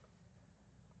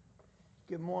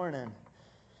Good morning.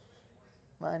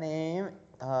 My name's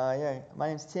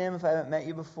Tim. If I haven't met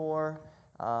you before,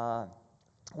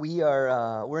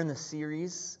 we're in the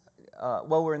series.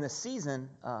 We're in the season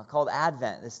called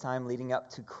Advent. This time leading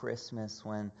up to Christmas,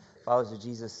 when followers of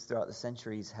Jesus throughout the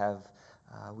centuries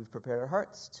we've prepared our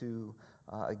hearts to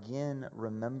again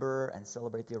remember and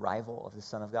celebrate the arrival of the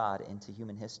Son of God into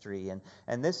human history.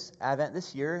 And this Advent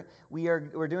this year,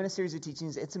 we're doing a series of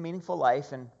teachings. It's a Meaningful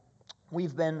Life, and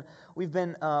We've been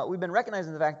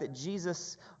recognizing the fact that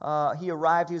Jesus, he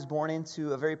arrived. He was born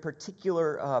into a very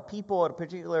particular people, a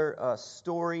particular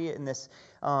story in this,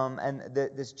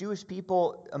 this Jewish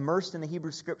people immersed in the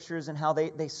Hebrew Scriptures, and how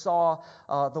they saw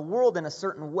the world in a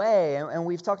certain way. And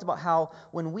we've talked about how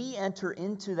when we enter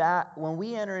into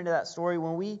that story,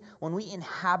 when we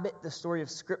inhabit the story of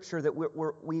Scripture, that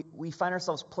we find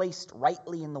ourselves placed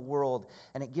rightly in the world,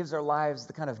 and it gives our lives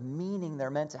the kind of meaning they're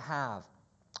meant to have.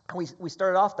 We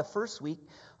started off the first week.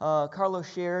 Carlos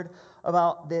shared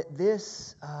about that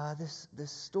this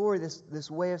story,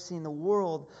 this way of seeing the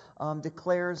world,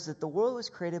 declares that the world was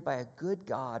created by a good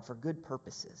God for good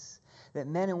purposes. That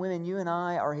men and women, you and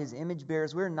I, are His image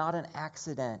bearers. We're not an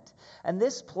accident. And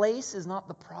this place is not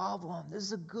the problem. This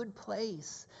is a good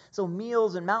place. So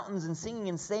meals and mountains and singing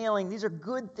and sailing, these are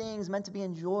good things meant to be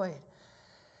enjoyed.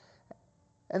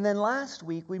 And then last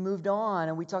week we moved on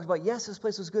and we talked about, yes, this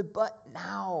place was good, but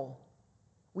now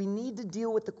we need to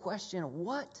deal with the question,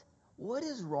 what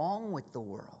is wrong with the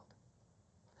world?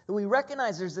 We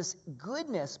recognize there's this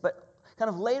goodness, but kind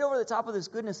of laid over the top of this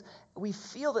goodness, we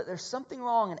feel that there's something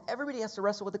wrong, and everybody has to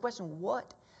wrestle with the question,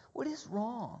 what is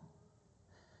wrong?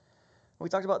 We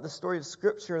talked about the story of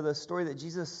Scripture, the story that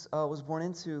Jesus was born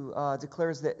into,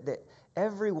 declares that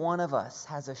every one of us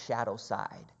has a shadow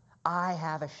side. I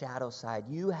have a shadow side.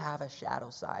 You have a shadow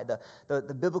side.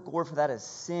 The biblical word for that is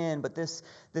sin. But this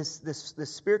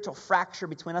spiritual fracture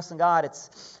between us and God,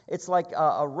 it's like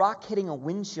a rock hitting a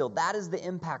windshield. That is the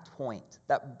impact point.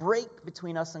 That break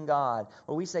between us and God,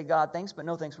 where we say, God, thanks, but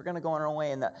no thanks. We're going to go on our own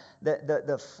way. And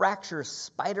the fractures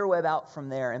spiderweb out from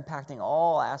there, impacting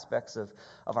all aspects of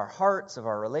our hearts, of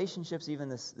our relationships, even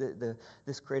this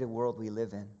created world we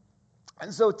live in.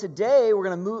 And so today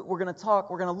we're going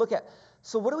to look at,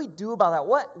 so what do we do about that?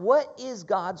 What is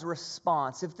God's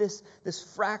response if this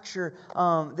fracture,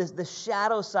 this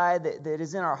shadow side that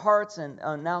is in our hearts and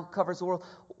now covers the world?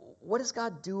 What does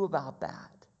God do about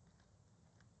that?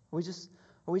 Are we just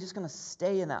going to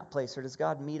stay in that place, or does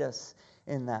God meet us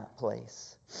in that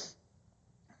place?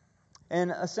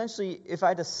 And essentially, if I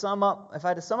had to sum up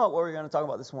what we're going to talk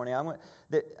about this morning,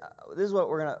 this is what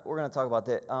we're going to talk about.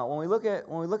 That when we look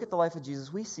at the life of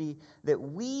Jesus, we see that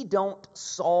we don't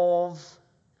solve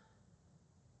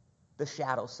the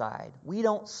shadow side. We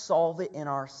don't solve it in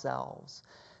ourselves.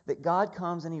 That God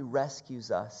comes and He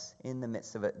rescues us in the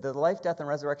midst of it. The life, death, and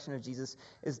resurrection of Jesus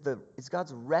is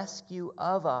God's rescue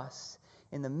of us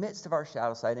in the midst of our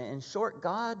shadow side. And in short,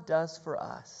 God does for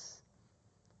us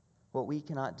what we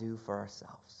cannot do for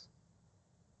ourselves.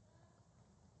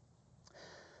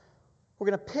 We're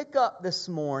going to pick up this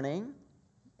morning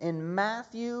in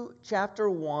Matthew chapter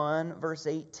 1, verse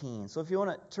 18. So if you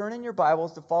want to turn in your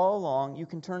Bibles to follow along, you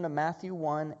can turn to Matthew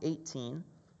 1, 18.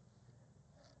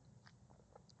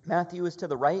 Matthew is to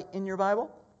the right in your Bible.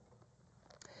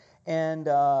 And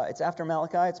it's after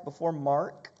Malachi. It's before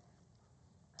Mark,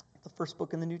 the first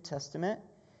book in the New Testament.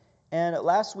 And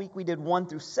last week we did 1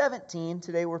 through 17.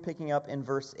 Today we're picking up in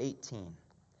verse 18.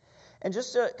 And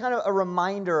just kind of a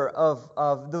reminder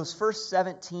of those first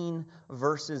 17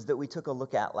 verses that we took a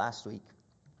look at last week.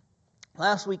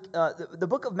 Last week, the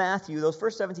book of Matthew, those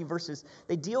first 17 verses,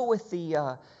 they deal with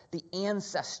the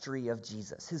ancestry of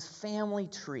Jesus, His family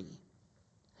tree.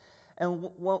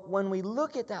 And when we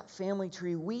look at that family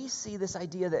tree, we see this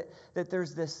idea that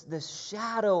there's this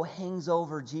shadow hangs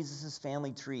over Jesus'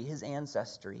 family tree, His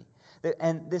ancestry.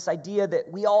 And this idea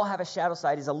that we all have a shadow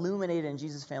side is illuminated in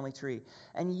Jesus' family tree.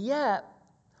 And yet,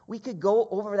 we could go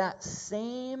over that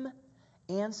same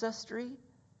ancestry,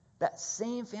 that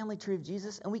same family tree of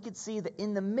Jesus, and we could see that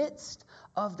in the midst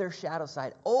of their shadow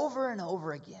side, over and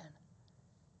over again,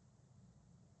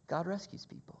 God rescues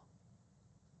people.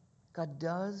 God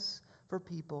does for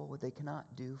people what they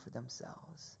cannot do for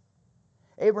themselves.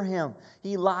 Abraham,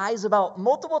 he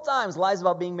multiple times lies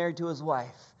about being married to his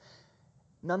wife.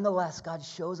 Nonetheless, God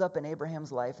shows up in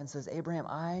Abraham's life and says, Abraham,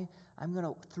 I'm going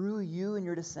to, through you and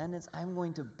your descendants, I'm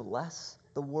going to bless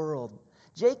the world.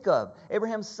 Jacob,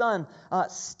 Abraham's son,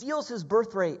 steals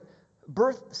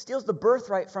the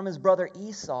birthright from his brother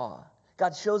Esau.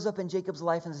 God shows up in Jacob's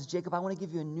life and says, Jacob, I want to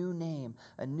give you a new name,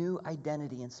 a new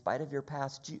identity in spite of your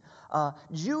past.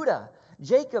 Judah,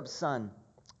 Jacob's son,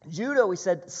 Judah, we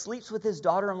said, sleeps with his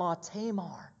daughter-in-law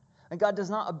Tamar. And God does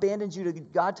not abandon Judah.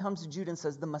 God comes to Judah and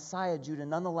says, the Messiah, Judah,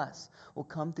 nonetheless, will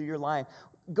come through your line.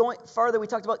 Going farther, we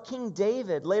talked about King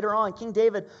David later on. King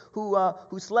David,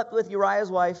 who slept with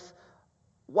Uriah's wife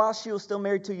while she was still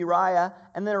married to Uriah,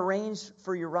 and then arranged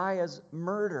for Uriah's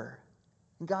murder.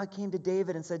 And God came to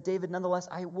David and said, David, nonetheless,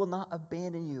 I will not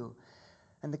abandon you.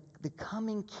 And the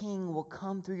coming king will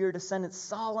come through your descendants.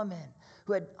 Solomon,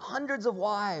 who had hundreds of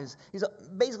wives. He's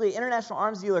basically an international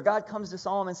arms dealer. God comes to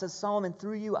Solomon and says, Solomon,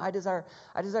 through you, I desire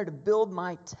to build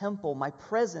my temple, my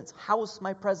presence, house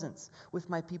my presence with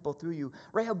my people through you.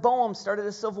 Rehoboam started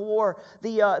a civil war.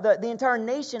 The entire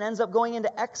nation ends up going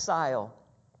into exile.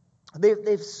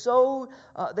 They've so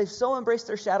embraced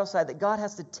their shadow side that God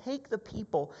has to take the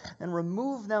people and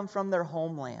remove them from their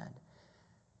homeland.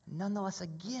 Nonetheless,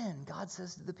 again, God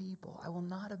says to the people, I will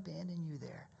not abandon you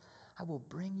there. I will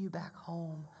bring you back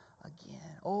home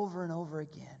again, over and over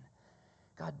again.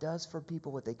 God does for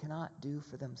people what they cannot do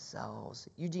for themselves.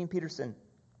 Eugene Peterson,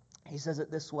 he says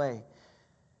it this way.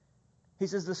 He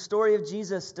says, the story of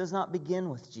Jesus does not begin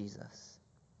with Jesus.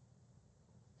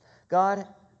 God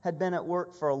had been at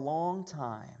work for a long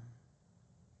time.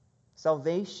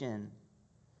 Salvation,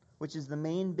 which is the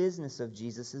main business of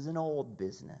Jesus, is an old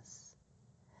business.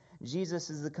 Jesus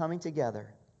is the coming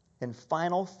together in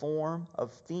final form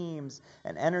of themes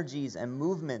and energies and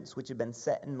movements which have been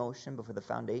set in motion before the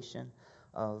foundation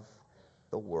of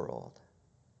the world.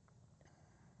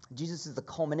 Jesus is the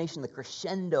culmination, the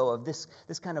crescendo of this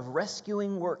kind of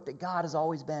rescuing work that God has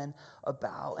always been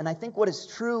about. And I think what is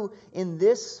true in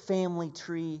this family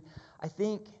tree, I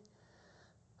think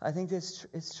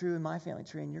it's true in my family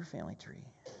tree and your family tree.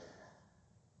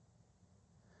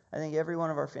 I think every one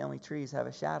of our family trees have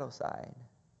a shadow side.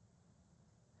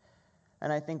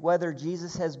 And I think whether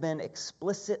Jesus has been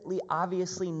explicitly,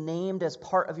 obviously named as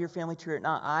part of your family tree or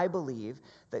not, I believe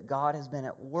that God has been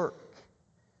at work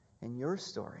in your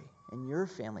story, in your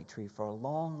family tree for a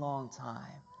long, long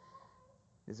time,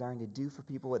 desiring to do for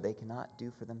people what they cannot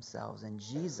do for themselves. And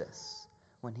Jesus,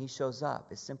 when he shows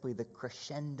up, is simply the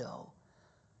crescendo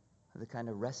of the kind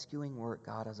of rescuing work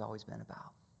God has always been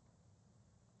about.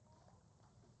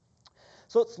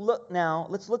 So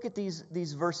let's look at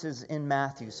these verses in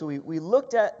Matthew. So we've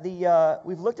looked at the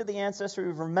ancestry.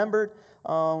 We've remembered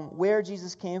where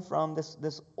Jesus came from.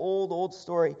 This old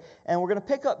story, and we're going to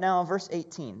pick up now in verse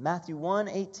 18, Matthew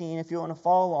 1:18. If you want to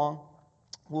follow along,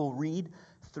 we'll read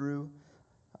through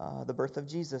the birth of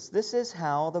Jesus. This is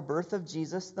how the birth of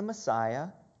Jesus, the Messiah,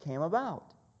 came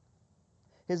about.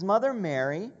 His mother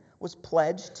Mary was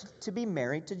pledged to be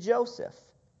married to Joseph.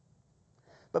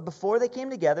 But before they came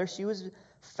together, she was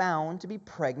found to be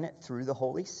pregnant through the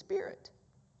Holy Spirit.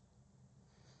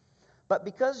 But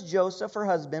because Joseph, her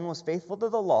husband, was faithful to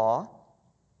the law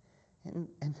and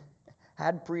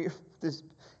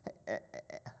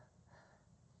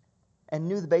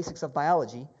knew the basics of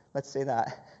biology, let's say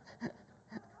that,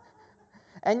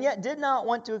 and yet did not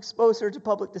want to expose her to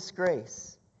public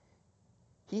disgrace,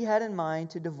 he had in mind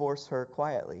to divorce her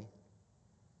quietly.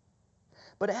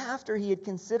 But after he had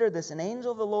considered this, an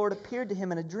angel of the Lord appeared to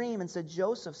him in a dream and said,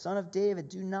 Joseph, son of David,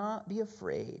 do not be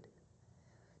afraid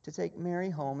to take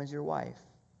Mary home as your wife,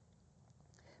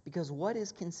 because what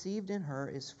is conceived in her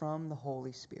is from the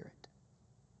Holy Spirit.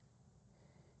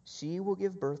 She will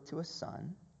give birth to a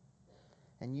son,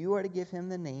 and you are to give him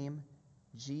the name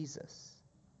Jesus,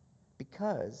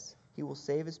 because he will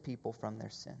save his people from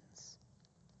their sins.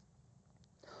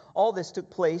 All this took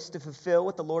place to fulfill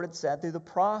what the Lord had said through the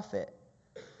prophet.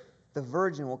 The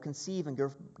virgin will conceive and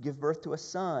give birth to a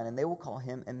son, and they will call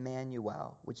him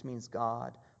Emmanuel, which means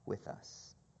God with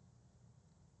us.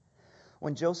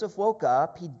 When Joseph woke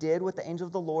up, he did what the angel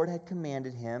of the Lord had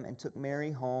commanded him and took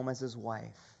Mary home as his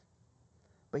wife.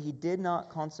 But he did not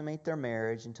consummate their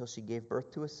marriage until she gave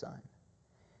birth to a son,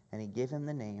 and he gave him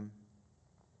the name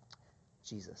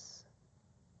Jesus.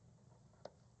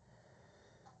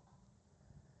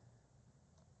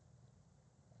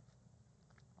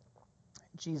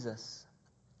 Jesus,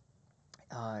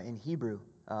 in Hebrew,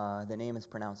 the name is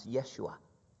pronounced Yeshua.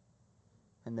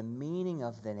 And the meaning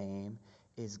of the name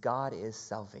is God is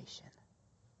salvation.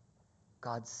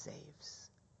 God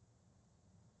saves.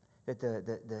 That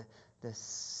the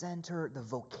center, the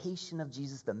vocation of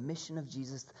Jesus, the mission of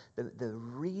Jesus, the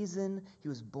reason he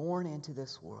was born into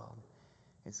this world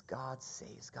is God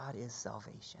saves. God is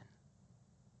salvation.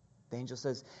 The angel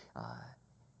says,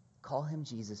 call him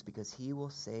Jesus because he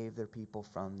will save their people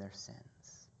from their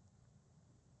sins.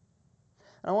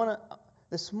 And I want to,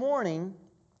 this morning,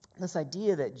 This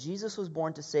idea that Jesus was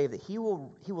born to save, that he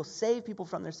will save people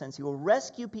from their sins. He will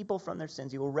rescue people from their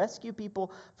sins. He will rescue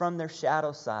people from their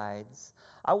shadow sides.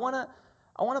 I want to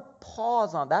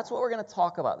pause on. That's what we're going to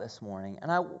talk about this morning.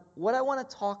 And what I want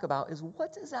to talk about is,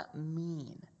 what does that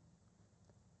mean?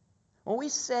 When we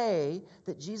say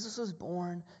that Jesus was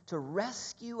born to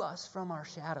rescue us from our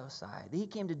shadow side, that he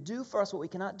came to do for us what we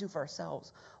cannot do for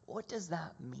ourselves, what does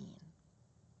that mean?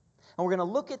 And we're going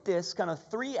to look at this, kind of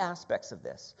three aspects of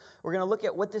this. We're going to look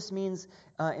at what this means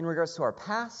in regards to our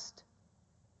past.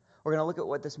 We're going to look at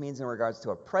what this means in regards to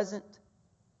our present.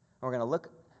 And we're going to look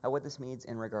at what this means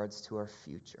in regards to our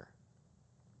future.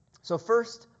 So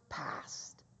first,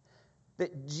 past.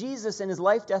 That Jesus, in his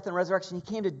life, death, and resurrection, he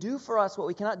came to do for us what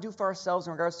we cannot do for ourselves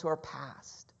in regards to our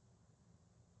past.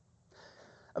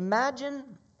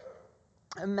 Imagine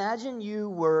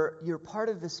you're part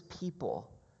of this people.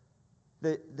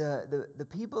 The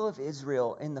people of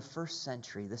Israel in the first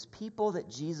century, this people that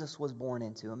Jesus was born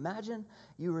into. Imagine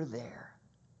you were there.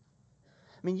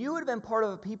 I mean, you would have been part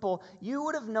of a people, you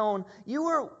would have known,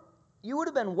 you would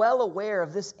have been well aware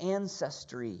of this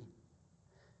ancestry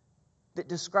that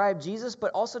described Jesus,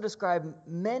 but also described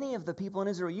many of the people in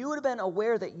Israel. You would have been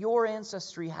aware that your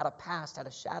ancestry had a past, had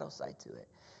a shadow side to it.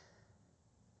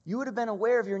 You would have been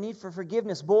aware of your need for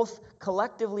forgiveness, both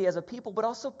collectively as a people, but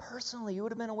also personally. You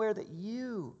would have been aware that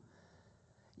you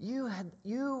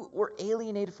were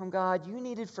alienated from God. You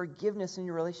needed forgiveness in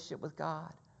your relationship with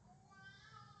God.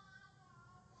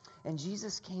 And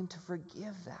Jesus came to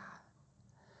forgive that.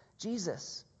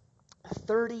 Jesus,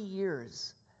 30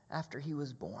 years after he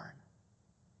was born,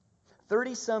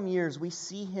 30-some years, we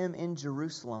see him in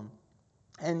Jerusalem.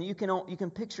 And you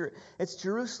can picture it. It's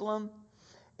Jerusalem.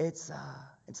 It's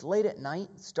late at night.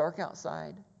 It's dark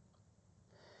outside.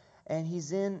 And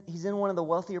he's in one of the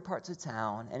wealthier parts of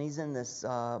town. And he's in this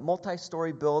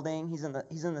multi-story building. He's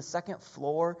in the second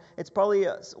floor. It's probably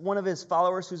one of his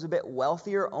followers who's a bit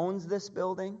wealthier owns this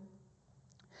building.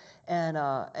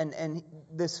 And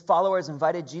this follower has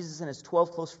invited Jesus and his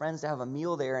 12 close friends to have a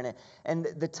meal there. And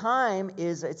the time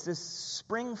is, it's this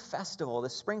spring festival,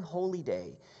 this spring holy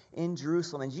day in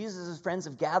Jerusalem. And Jesus' friends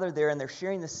have gathered there, and they're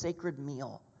sharing this sacred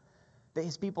meal that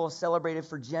his people have celebrated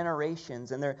for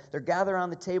generations. And they're gathered around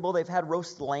the table. They've had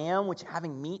roast lamb, which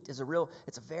having meat is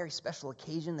it's a very special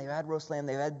occasion. They've had roast lamb.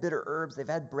 They've had bitter herbs. They've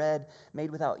had bread made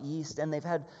without yeast. And they've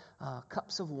had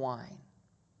cups of wine.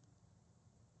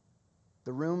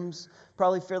 The room's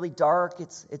probably fairly dark.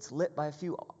 It's lit by a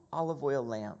few olive oil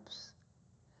lamps.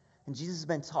 And Jesus has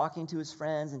been talking to his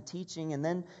friends and teaching, and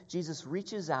then Jesus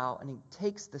reaches out and he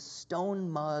takes the stone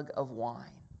mug of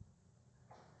wine.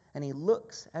 And he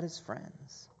looks at his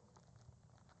friends.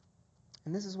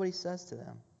 And this is what he says to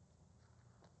them.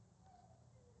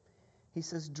 He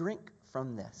says, "Drink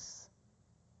from this,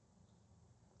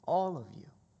 all of you.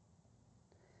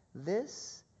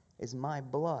 This is my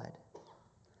blood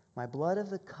of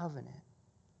the covenant,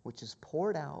 which is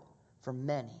poured out for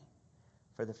many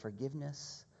for the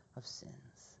forgiveness of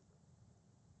sins."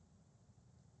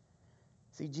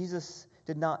 See, Jesus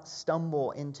did not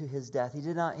stumble into his death. He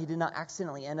did not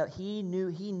accidentally end up. He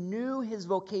knew his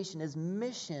vocation, his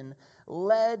mission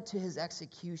led to his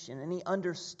execution, and he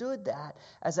understood that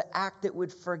as an act that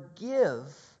would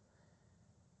forgive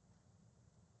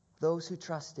those who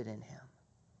trusted in him.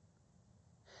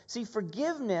 See,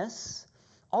 forgiveness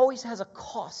always has a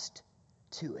cost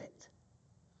to it.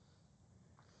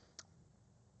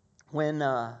 When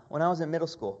I was in middle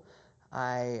school,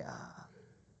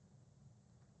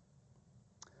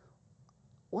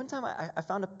 one time I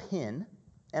found a pin,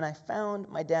 and I found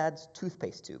my dad's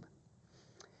toothpaste tube.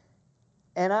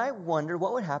 And I wondered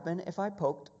what would happen if I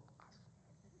poked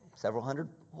several hundred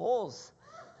holes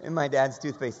in my dad's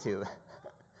toothpaste tube,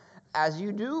 as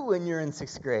you do when you're in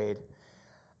 6th grade.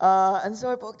 And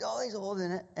so I poked all these holes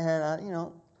in it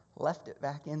and, left it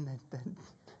back in the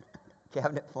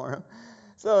cabinet for him.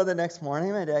 So the next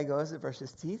morning, my dad goes to brush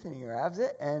his teeth, and he grabs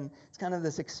it, and it's kind of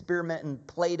this experiment in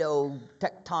Play-Doh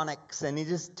tectonics, and he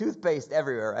just toothpaste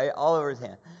everywhere, right, all over his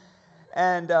hand.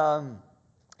 And,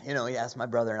 he asked my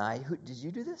brother and I, "Did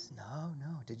you do this?" No.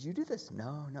 "Did you do this?"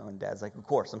 No. And Dad's like, "Of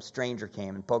course, some stranger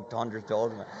came and poked hundreds of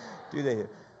holes." Do they?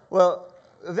 Well,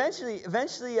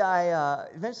 eventually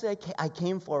I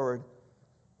came forward.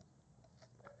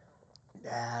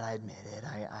 "Dad, I admit it.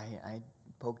 I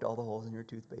poked all the holes in your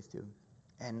toothpaste tube."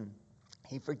 And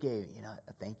he forgave me.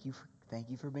 Thank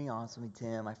you for being honest with me,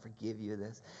 Tim. I forgive you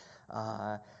this.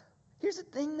 Here's the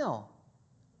thing, though.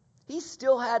 He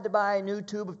still had to buy a new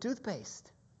tube of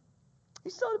toothpaste.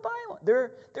 He still had to buy one.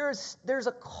 There's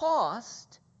a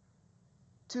cost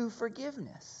to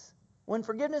forgiveness. When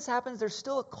forgiveness happens, there's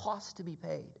still a cost to be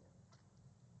paid.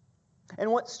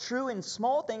 And what's true in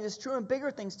small things is true in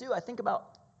bigger things too. I think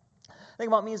about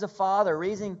me as a father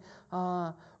raising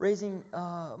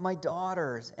my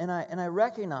daughters, and I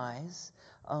recognize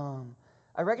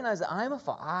that I'm a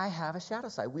father. I have a shadow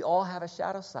side. We all have a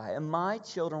shadow side, and my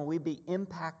children will be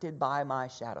impacted by my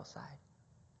shadow side.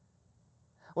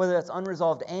 Whether it's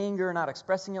unresolved anger, not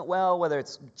expressing it well, whether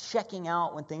it's checking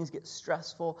out when things get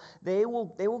stressful, they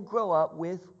will grow up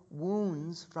with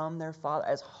wounds from their father.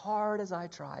 As hard as I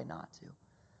try not to,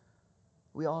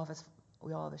 we all have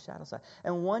a shadow side.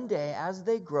 And one day, as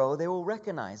they grow, they will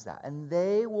recognize that, and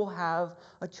they will have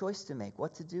a choice to make,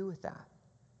 what to do with that.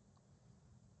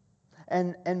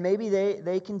 And maybe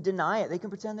they can deny it. They can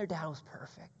pretend their dad was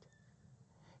perfect.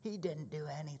 He didn't do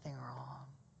anything wrong.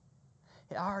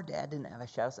 Our dad didn't have a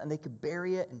shadow side. And they could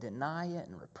bury it and deny it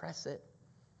and repress it,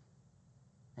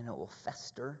 and it will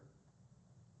fester.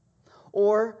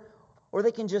 Or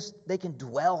they can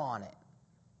dwell on it.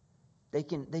 They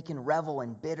can revel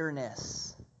in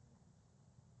bitterness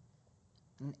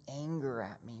and anger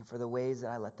at me for the ways that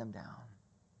I let them down.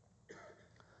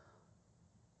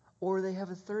 Or they have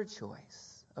a third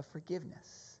choice of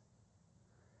forgiveness.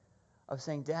 Of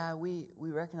saying, Dad, we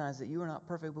recognize that you are not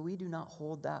perfect, but we do not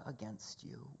hold that against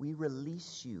you. We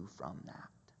release you from that.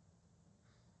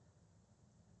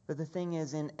 But the thing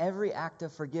is, in every act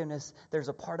of forgiveness, there's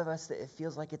a part of us that it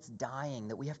feels like it's dying,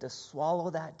 that we have to swallow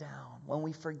that down. When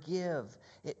we forgive,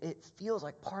 it feels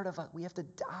like part of us, we have to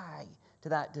die to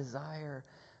that desire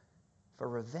for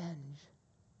revenge.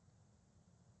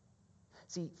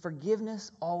 See,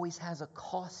 forgiveness always has a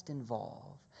cost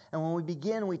involved. And when we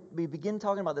begin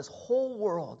talking about this whole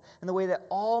world and the way that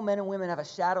all men and women have a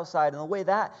shadow side and the way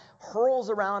that hurls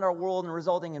around our world and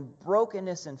resulting in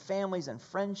brokenness in families and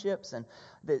friendships and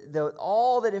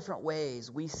all the different ways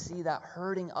we see that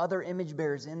hurting other image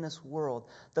bearers in this world,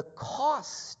 the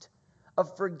cost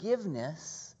of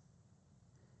forgiveness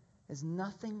is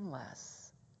nothing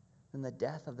less than the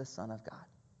death of the Son of God.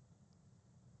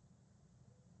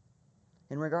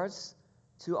 In regards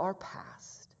to our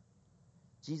past,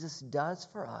 Jesus does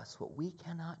for us what we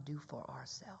cannot do for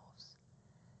ourselves.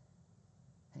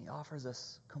 And he offers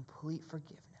us complete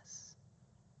forgiveness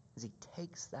as he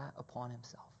takes that upon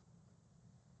himself.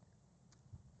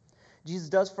 Jesus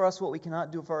does for us what we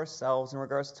cannot do for ourselves in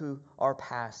regards to our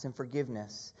past and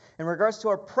forgiveness. In regards to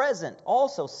our present,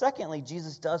 also, secondly,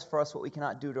 Jesus does for us what we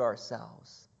cannot do to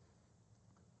ourselves.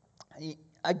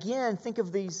 Again, think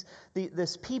of this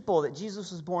people that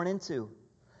Jesus was born into.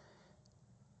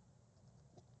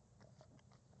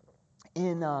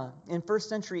 In first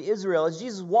century Israel, as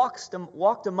Jesus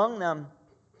walked among them,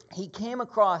 he came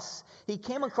across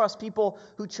people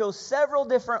who chose several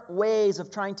different ways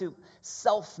of trying to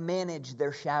self-manage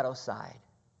their shadow side.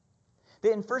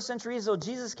 In first century Israel,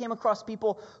 Jesus came across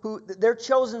people who their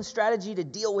chosen strategy to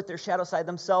deal with their shadow side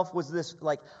themselves was this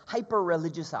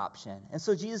hyper-religious option. And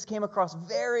so Jesus came across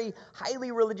very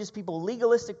highly religious people,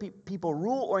 legalistic people,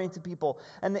 rule-oriented people.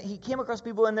 And he came across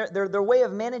people and their way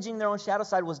of managing their own shadow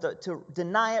side was to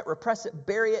deny it, repress it,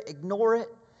 bury it, ignore it,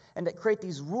 and to create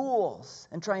these rules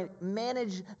and try and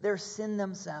manage their sin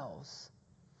themselves.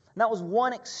 And that was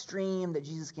one extreme that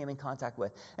Jesus came in contact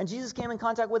with. And Jesus came in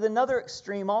contact with another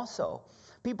extreme also.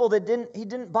 People that he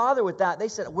didn't bother with that. They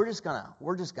said, we're just gonna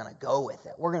go with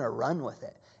it. We're gonna run with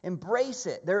it. Embrace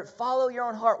it. Follow your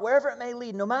own heart, wherever it may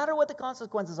lead, no matter what the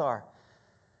consequences are.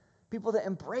 People that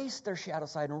embraced their shadow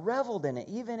side and reveled in it,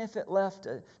 even if it left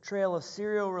a trail of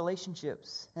serial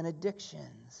relationships and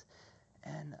addictions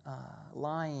and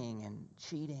lying and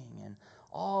cheating and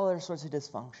all other sorts of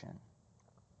dysfunction.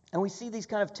 And we see these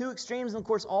kind of two extremes, and of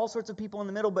course, all sorts of people in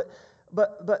the middle.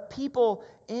 But people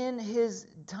in his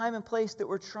time and place that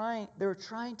were trying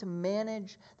to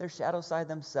manage their shadow side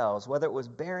themselves, whether it was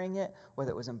bearing it,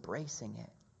 whether it was embracing it.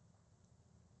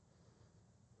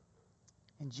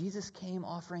 And Jesus came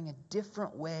offering a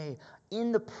different way.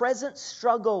 In the present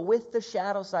struggle with the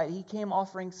shadow side, he came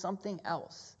offering something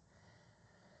else.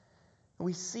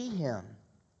 We see him.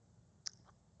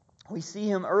 We see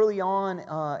him early on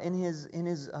in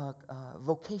his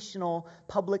vocational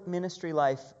public ministry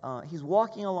life. He's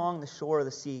walking along the shore of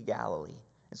the Sea of Galilee.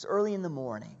 It's early in the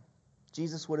morning.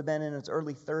 Jesus would have been in his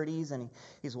early 30s, and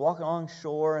he's walking along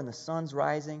shore, and the sun's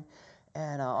rising.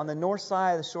 And on the north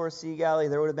side of the shore of the Sea of Galilee,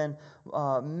 there would have been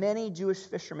many Jewish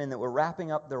fishermen that were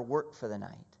wrapping up their work for the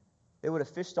night. They would have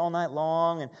fished all night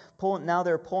long, and now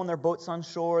they were pulling their boats on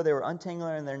shore. They were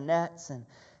untangling their nets, and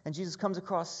Jesus comes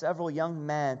across several young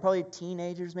men, probably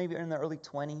teenagers, maybe in their early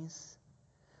 20s,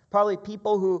 Probably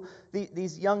people who,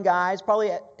 these young guys, probably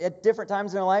at different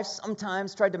times in their life,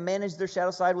 sometimes tried to manage their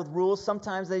shadow side with rules.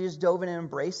 Sometimes they just dove in and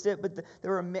embraced it. But they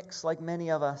were a mix like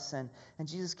many of us. And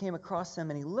Jesus came across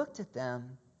them and he looked at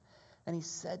them and he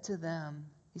said to them,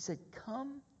 he said,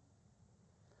 "Come,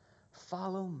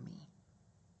 follow me,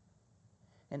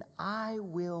 and I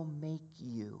will make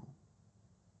you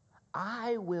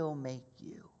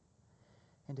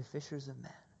into fishers of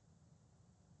men."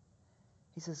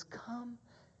 He says, come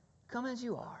as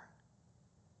you are.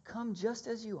 Come just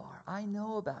as you are. I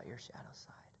know about your shadow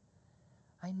side.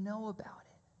 I know about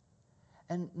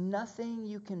it. And nothing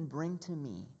you can bring to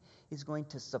me is going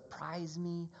to surprise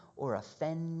me or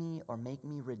offend me or make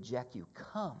me reject you.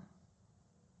 Come.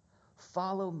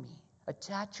 Follow me.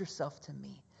 Attach yourself to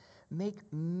me. Make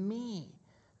me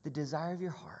the desire of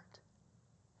your heart.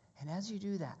 And as you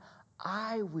do that,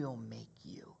 I will make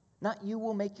you. Not you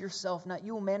will make yourself. Not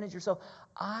you will manage yourself.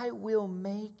 I will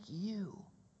make you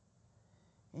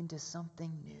into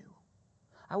something new.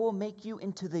 I will make you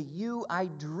into the you I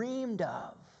dreamed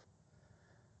of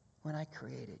when I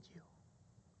created you.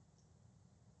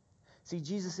 See,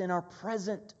 Jesus, in our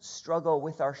present struggle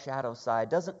with our shadow side,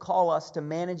 doesn't call us to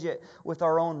manage it with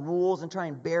our own rules and try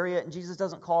and bury it. And Jesus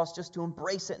doesn't call us just to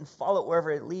embrace it and follow it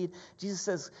wherever it leads. Jesus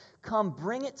says, come,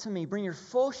 bring it to me. Bring your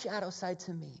full shadow side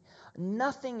to me.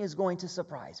 Nothing is going to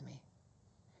surprise me.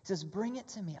 He says, bring it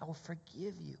to me. I will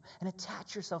forgive you and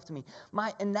attach yourself to me.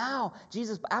 And now,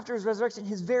 Jesus, after his resurrection,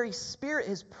 his very spirit,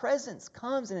 his presence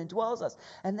comes and indwells us.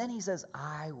 And then he says,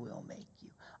 I will make you.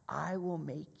 I will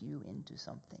make you into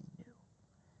something new.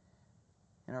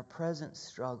 In our present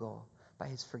struggle, by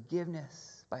his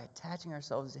forgiveness, by attaching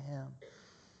ourselves to him,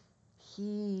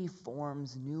 he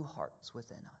forms new hearts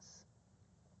within us.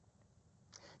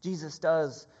 Jesus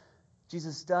does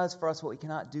for us what we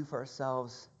cannot do for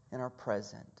ourselves in our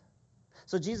present.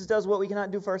 So Jesus does what we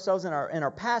cannot do for ourselves in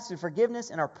our past through forgiveness,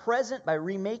 in our present by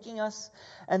remaking us,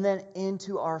 and then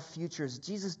into our futures.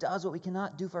 Jesus does what we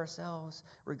cannot do for ourselves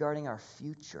regarding our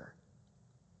future.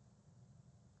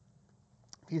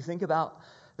 If you think about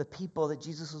the people that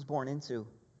Jesus was born into,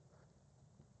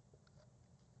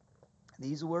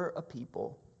 these were a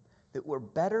people that were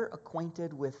better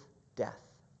acquainted with death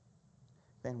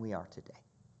than we are today.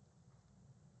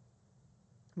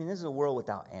 I mean, this is a world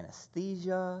without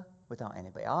anesthesia, without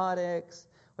antibiotics,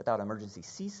 without emergency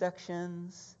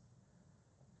C-sections.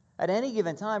 At any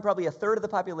given time, probably a third of the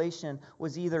population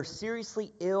was either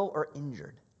seriously ill or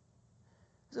injured.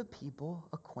 These are people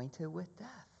acquainted with death.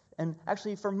 And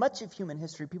actually, for much of human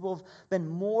history, people have been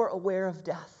more aware of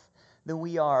death than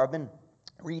we are. I've been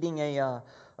reading a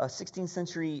 16th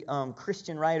century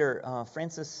Christian writer,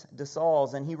 Francis de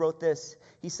Sales, and he wrote this.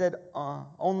 He said,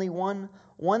 only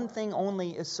one thing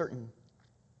only is certain,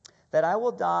 that I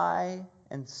will die,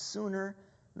 and sooner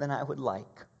than I would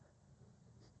like.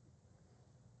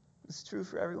 It's true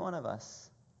for every one of us.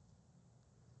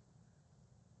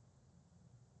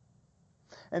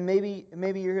 And maybe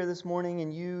you're here this morning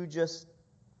and you just,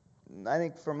 I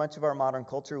think for much of our modern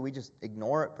culture, we just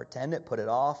ignore it, pretend it, put it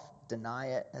off,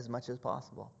 deny it as much as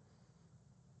possible.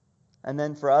 And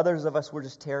then for others of us, we're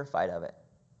just terrified of it.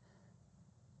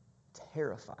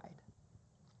 Terrified.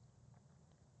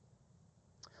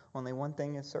 Only one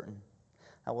thing is certain.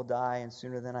 I will die, and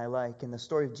sooner than I like. And the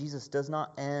story of Jesus does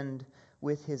not end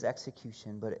with his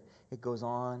execution, but it goes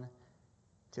on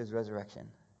to his resurrection.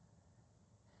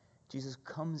 Jesus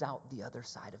comes out the other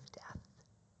side of death.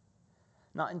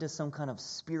 Not into some kind of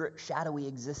spirit, shadowy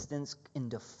existence,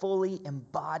 into fully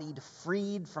embodied,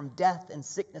 freed from death and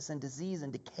sickness and disease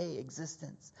and decay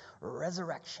existence.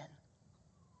 Resurrection.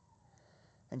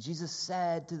 And Jesus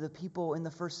said to the people in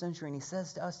the first century, and he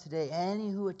says to us today,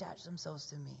 any who attach themselves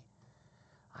to me,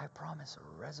 I promise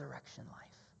a resurrection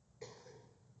life.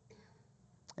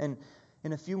 And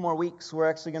in a few more weeks, we're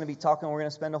actually going to be talking, we're going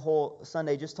to spend a whole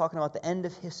Sunday just talking about the end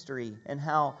of history and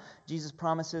how Jesus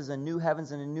promises a new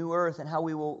heavens and a new earth and how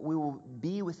we will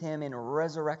be with him in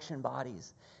resurrection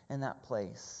bodies in that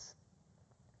place.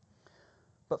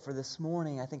 But for this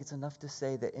morning, I think it's enough to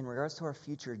say that in regards to our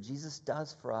future, Jesus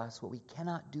does for us what we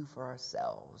cannot do for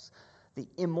ourselves. The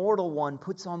immortal one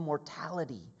puts on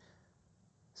mortality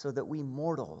so that we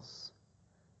mortals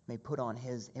may put on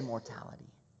his immortality.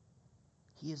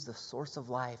 He is the source of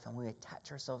life, and we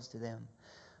attach ourselves to them.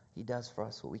 He does for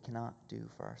us what we cannot do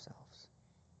for ourselves.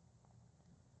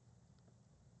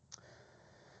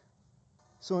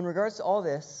 So in regards to all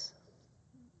this,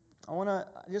 I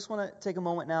just want to take a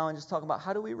moment now and just talk about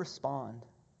how do we respond?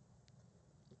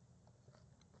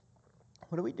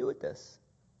 What do we do with this?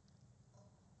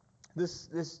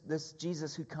 This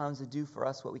Jesus who comes to do for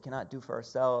us what we cannot do for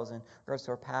ourselves in regards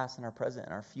to our past and our present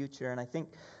and our future. And I think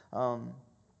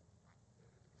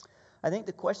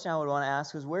the question I would want to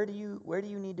ask is, where do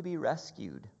you need to be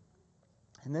rescued?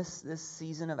 In this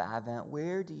season of Advent,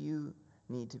 where do you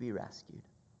need to be rescued?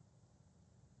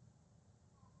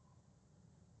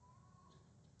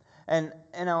 And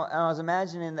I was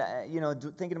imagining that,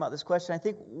 thinking about this question, I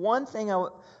think one thing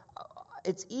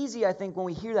it's easy, I think, when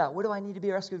we hear that, what do I need to be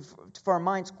rescued for our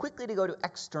minds, quickly to go to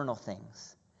external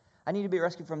things. I need to be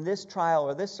rescued from this trial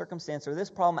or this circumstance or this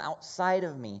problem outside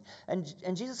of me. And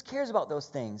Jesus cares about those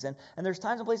things. And there's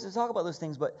times and places to talk about those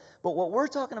things. But what we're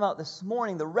talking about this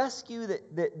morning, the rescue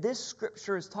that this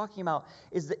scripture is talking about,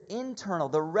 is the internal,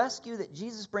 the rescue that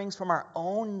Jesus brings from our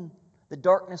own, the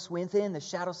darkness within, the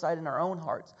shadow side in our own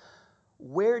hearts.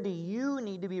 Where do you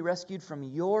need to be rescued from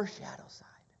your shadow side?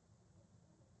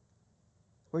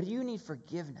 Where do you need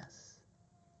forgiveness,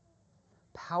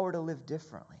 power to live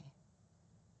differently,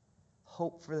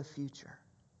 hope for the future?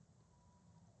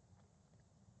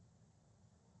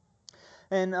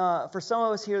 And for some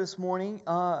of us here this morning,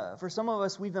 for some of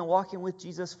us, we've been walking with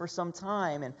Jesus for some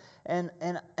time, and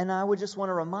I would just want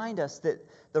to remind us that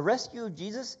the rescue of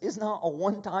Jesus is not a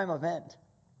one-time event.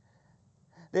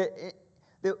 That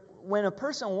when a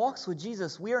person walks with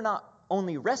Jesus, we are not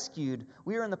only rescued,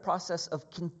 we are in the process of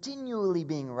continually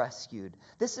being rescued.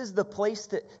 This is the place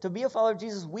to be a follower of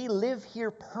Jesus, we live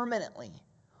here permanently,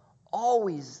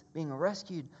 always being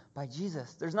rescued by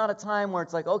Jesus. There's not a time where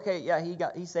it's like, okay, yeah,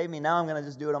 he saved me, now I'm going to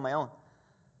just do it on my own.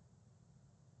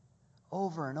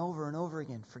 Over and over and over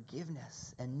again,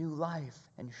 forgiveness and new life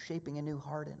and shaping a new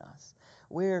heart in us.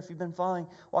 Where, if you've been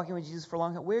walking with Jesus for a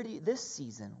long time, where do you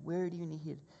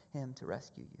need him to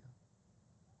rescue you?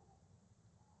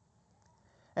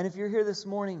 And if you're here this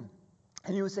morning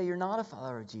and you would say you're not a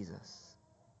follower of Jesus,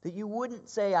 that you wouldn't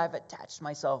say, I've attached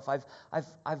myself,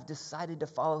 I've decided to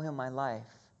follow him my life.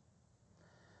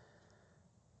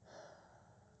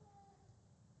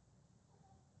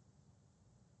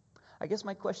 I guess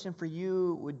my question for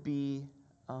you would be,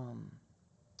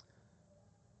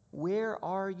 where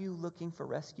are you looking for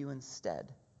rescue instead?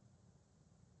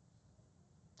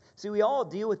 See, we all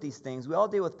deal with these things. We all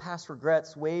deal with past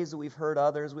regrets, ways that we've hurt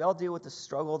others. We all deal with the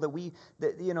struggle that we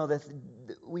know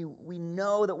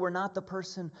that we're not the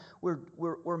person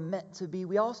we're meant to be.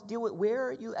 We all deal with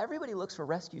everybody looks for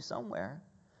rescue somewhere.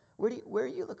 Where are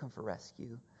you looking for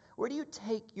rescue? Where do you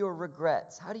take your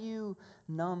regrets? How do you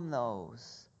numb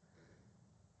those?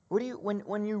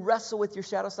 When you wrestle with your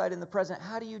shadow side in the present,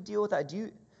 how do you deal with that? Do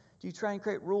you try and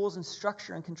create rules and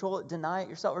structure and control it, deny it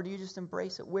yourself, or do you just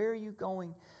embrace it? Where are you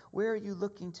going? Where are you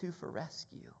looking to for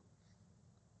rescue?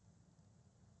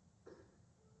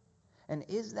 And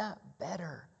is that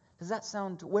better? Does that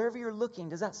sound, wherever you're looking,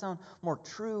 does that sound more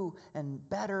true and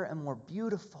better and more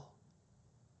beautiful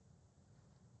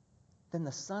than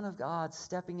the Son of God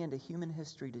stepping into human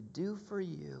history to do for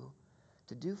you,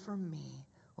 to do for me,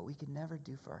 what we could never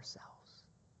do for ourselves?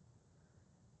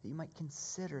 That you might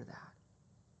consider that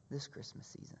this Christmas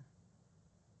season.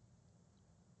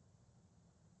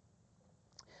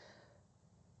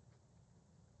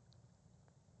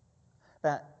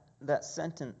 That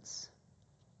sentence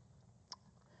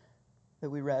that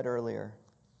we read earlier,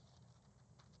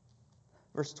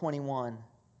 verse 21,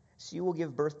 she will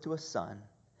give birth to a son,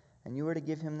 and you are to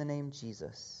give him the name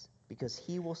Jesus, because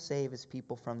he will save his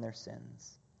people from their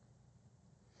sins.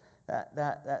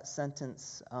 That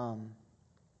sentence,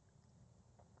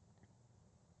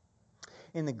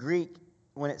 in the Greek,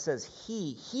 when it says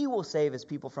he will save his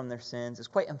people from their sins, is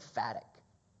quite emphatic.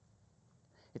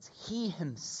 It's he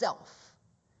himself,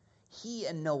 he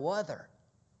and no other,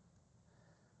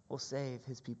 will save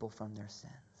his people from their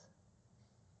sins.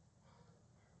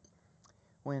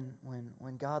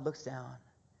 When God looks down,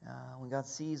 when God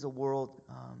sees a world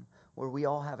where we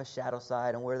all have a shadow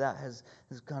side and where that has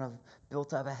kind of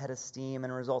built up a head of steam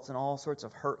and results in all sorts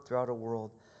of hurt throughout a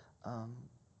world,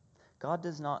 God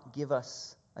does not give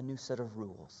us a new set of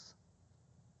rules.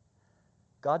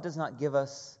 God does not give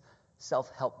us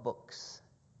self-help books.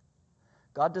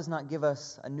 God does not give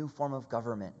us a new form of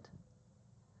government.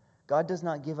 God does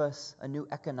not give us a new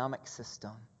economic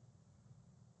system.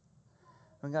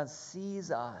 When God sees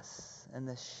us and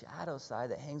the shadow side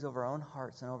that hangs over our own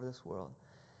hearts and over this world,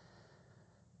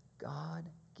 God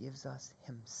gives us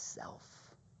himself,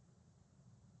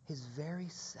 his very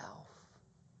self.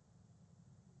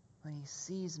 When he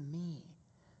sees me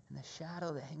and the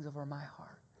shadow that hangs over my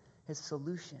heart, his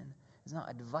solution is not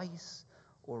advice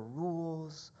or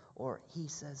rules, or he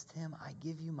says to him, I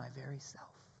give you my very self.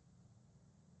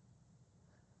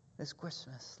 This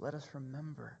Christmas, let us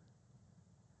remember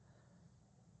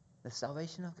The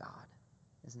salvation of God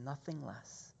is nothing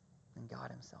less than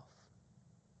God himself.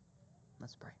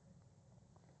 Let's pray.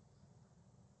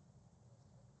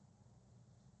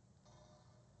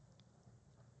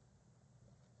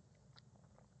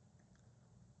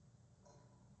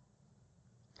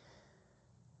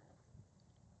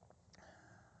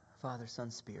 Father, Son,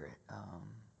 Spirit,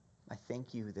 I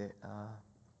thank you that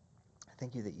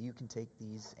you can take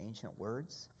these ancient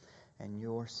words, and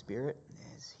your Spirit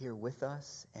is here with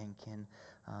us and can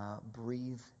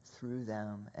breathe through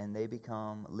them, and they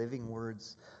become living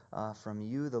words from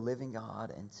you, the living God,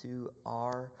 and to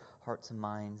our hearts and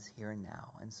minds here and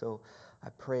now. And so I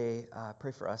pray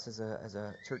for us as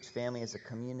a church family, as a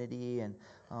community, and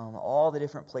all the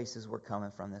different places we're coming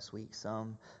from this week.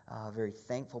 Some very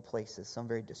thankful places, some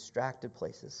very distracted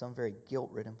places, some very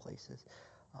guilt-ridden places.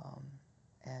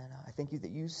 And I thank you that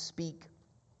you speak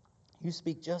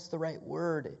just the right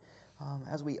word.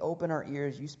 As we open our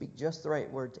ears, you speak just the right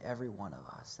word to every one of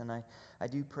us. And I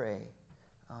do pray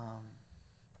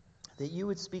that you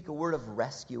would speak a word of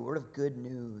rescue, a word of good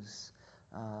news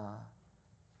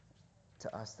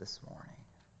to us this morning.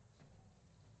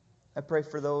 I pray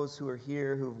for those who are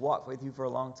here, who have walked with you for a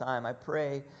long time. I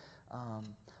pray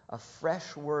a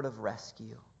fresh word of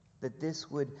rescue, that this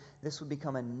would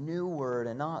become a new word,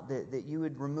 and not that you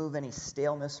would remove any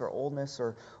staleness or oldness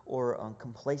or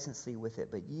complacency with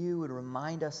it, but you would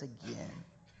remind us again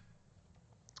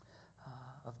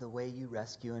of the way you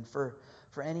rescue. And for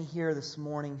any here this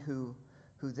morning who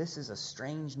this is a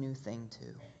strange new thing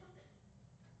to,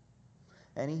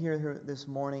 any here this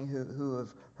morning who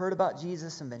have heard about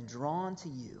Jesus and been drawn to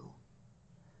you,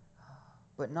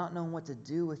 but not knowing what to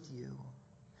do with you.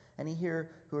 Any here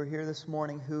who are here this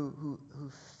morning who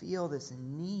feel this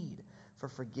need for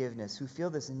forgiveness, who feel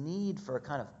this need for a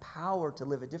kind of power to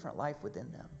live a different life within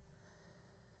them.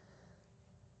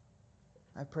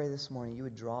 I pray this morning you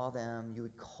would draw them, you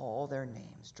would call their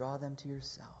names, draw them to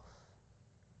yourself.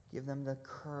 Give them the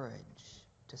courage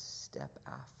to step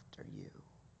after you.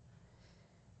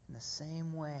 In the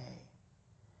same way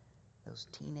those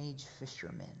teenage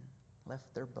fishermen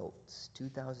left their boats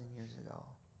 2,000 years ago,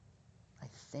 I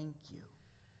thank you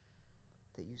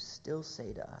that you still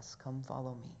say to us, come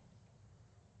follow me.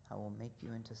 I will make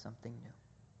you into something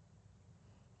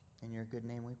new. In your good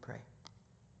name we pray.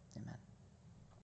 Amen.